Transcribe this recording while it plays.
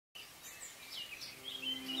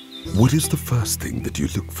What is the first thing that you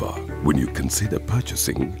look for when you consider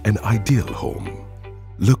purchasing an ideal home?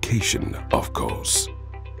 Location, of course.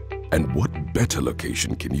 And what better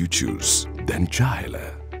location can you choose than Ja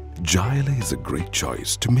Ela? Ja Ela is a great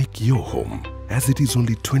choice to make your home, as it is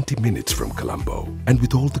only 20 minutes from Colombo and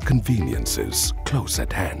with all the conveniences close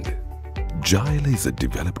at hand. Ja Ela is a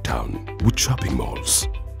developed town with shopping malls,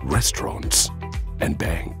 restaurants and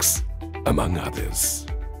banks, among others.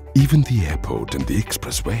 Even the airport and the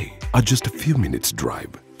expressway are just a few minutes' drive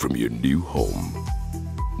from your new home.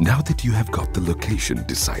 Now that you have got the location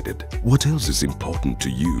decided, what else is important to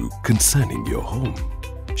you concerning your home?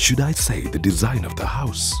 Should I say the design of the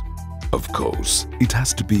house? Of course, it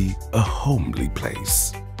has to be a homely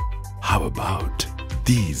place. How about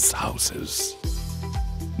these houses?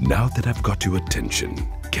 Now that I've got your attention,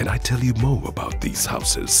 can I tell you more about these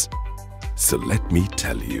houses? So let me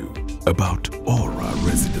tell you about Aura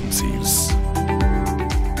Residencies.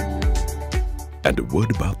 And a word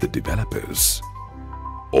about the developers.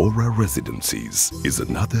 Aura Residencies is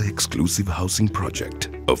another exclusive housing project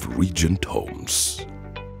of Regent Homes.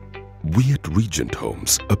 We at Regent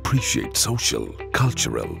Homes appreciate social,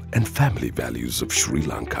 cultural and family values of Sri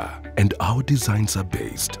Lanka, and our designs are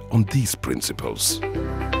based on these principles.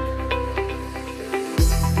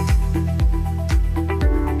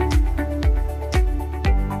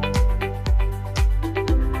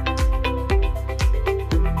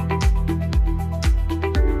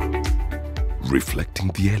 Reflecting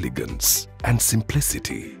the elegance and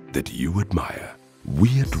simplicity that you admire,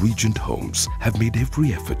 we at Regent Homes have made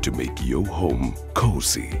every effort to make your home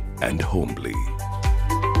cozy and homely.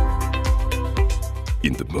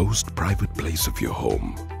 In the most private place of your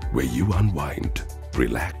home, where you unwind,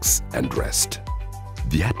 relax and rest,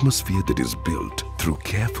 the atmosphere that is built through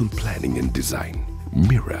careful planning and design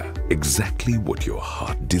mirror exactly what your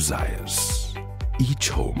heart desires. Each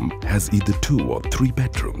home has either 2 or 3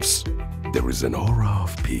 bedrooms. There is an aura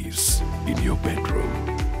of peace in your bedroom.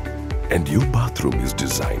 And your bathroom is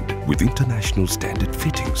designed with international standard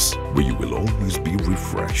fittings, where you will always be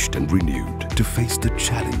refreshed and renewed to face the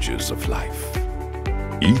challenges of life.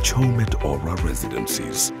 Each home at Aura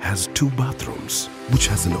Residencies has 2 bathrooms, which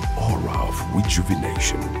has an aura of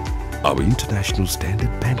rejuvenation. Our international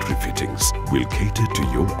standard pantry fittings will cater to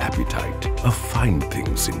your appetite of fine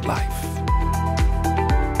things in life.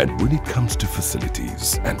 And when it comes to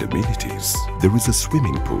facilities and amenities, there is a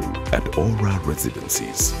swimming pool at Aura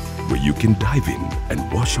Residencies, where you can dive in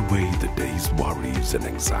and wash away the day's worries and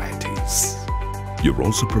anxieties. You're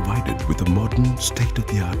also provided with a modern,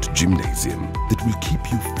 state-of-the-art gymnasium that will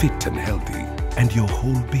keep you fit and healthy, and your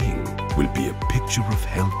whole being will be a picture of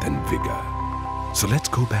health and vigor. So let's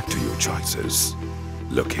go back to your choices.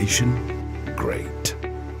 Location? Great.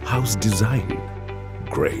 House design?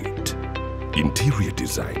 Great. Interior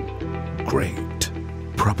design? Great.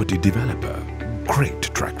 Property developer? Great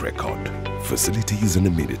track record. Facilities and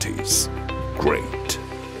amenities? Great.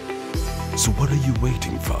 So what are you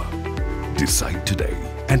waiting for? Decide today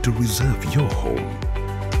and to reserve your home.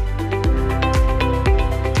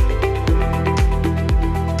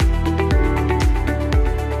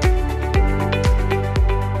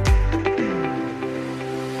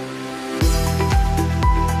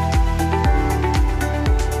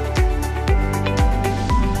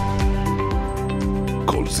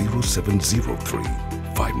 Call 0703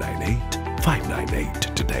 598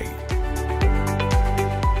 598 today.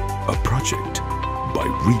 A project by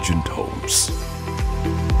Regent Homes.